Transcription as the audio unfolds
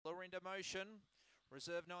4 into motion.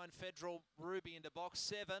 Reserve 9, Federal Ruby into box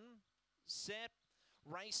 7. Set.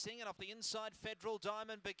 Racing, and off the inside, Federal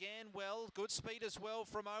Diamond began well. Good speed as well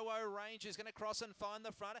from OO Range, is going to cross and find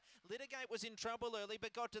the front. Litigate was in trouble early,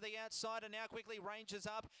 but got to the outside and now quickly ranges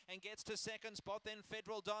up and gets to second spot. Then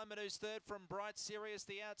Federal Diamond, who's third from Bright Sirius,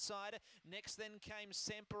 the outside. Next then came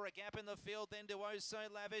Semper, a gap in the field, then to Oh So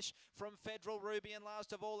Lavish from Federal Ruby, and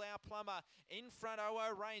last of all, our Plumber. In front,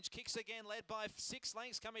 OO Range kicks again, led by 6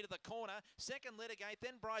 lengths coming to the corner. Second, Litigate,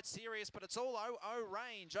 then Bright Sirius, but it's all OO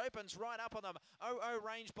Range. Opens right up on them. OO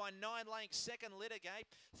Range by 9 lengths. Second, Litigate.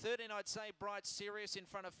 Third in, I'd say, Bright Sirius in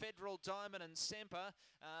front of Federal Diamond and Semper.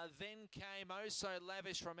 Then came Oh So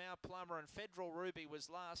Lavish from our Plumber, and Federal Ruby was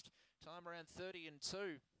last. Time around 30 and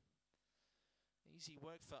 2. Easy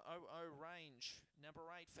work for OO Range. Number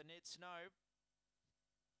 8 for Ned Snow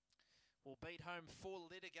will beat home for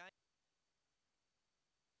Litigate.